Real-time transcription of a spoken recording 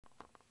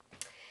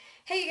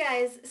Hey you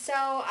guys, so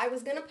I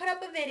was going to put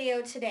up a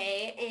video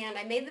today and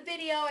I made the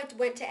video, I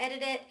went to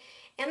edit it,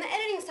 and the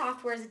editing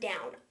software is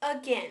down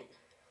again.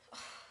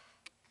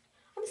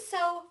 I'm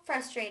so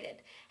frustrated.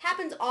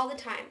 Happens all the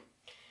time.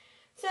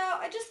 So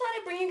I just thought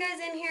I'd bring you guys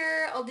in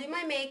here. I'll do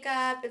my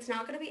makeup. It's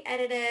not going to be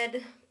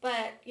edited,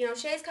 but you know,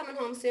 Shay's coming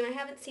home soon. I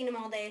haven't seen him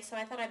all day, so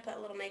I thought I'd put a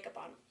little makeup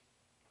on.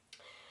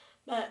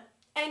 But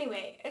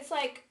anyway, it's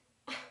like,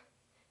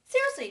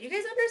 seriously, do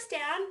you guys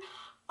understand?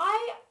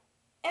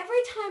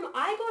 Every time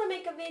I go to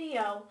make a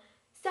video,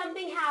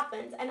 something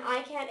happens and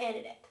I can't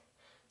edit it.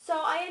 So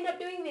I end up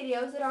doing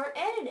videos that aren't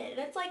edited.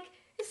 And it's like,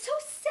 it's so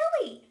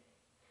silly.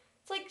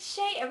 It's like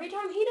Shay, every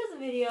time he does a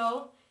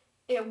video,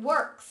 it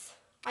works.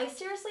 I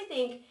seriously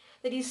think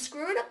that he's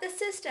screwing up the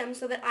system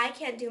so that I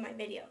can't do my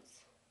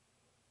videos.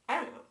 I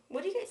don't know.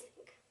 What do you guys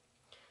think?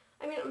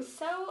 I mean, I'm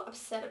so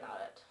upset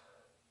about it.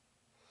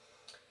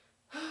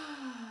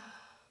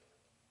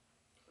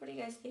 What do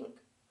you guys think?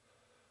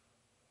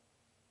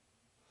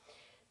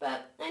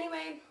 But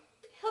anyway,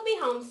 he'll be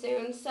home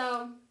soon,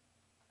 so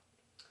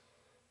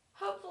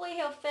hopefully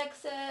he'll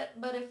fix it.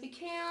 But if he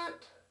can't,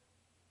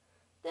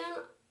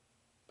 then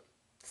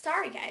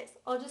sorry guys.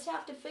 I'll just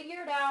have to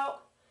figure it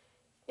out,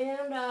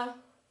 and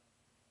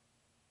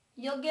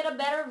you'll get a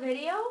better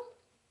video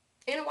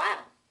in a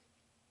while.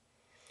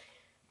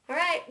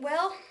 Alright,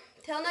 well,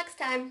 till next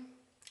time.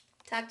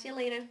 Talk to you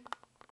later.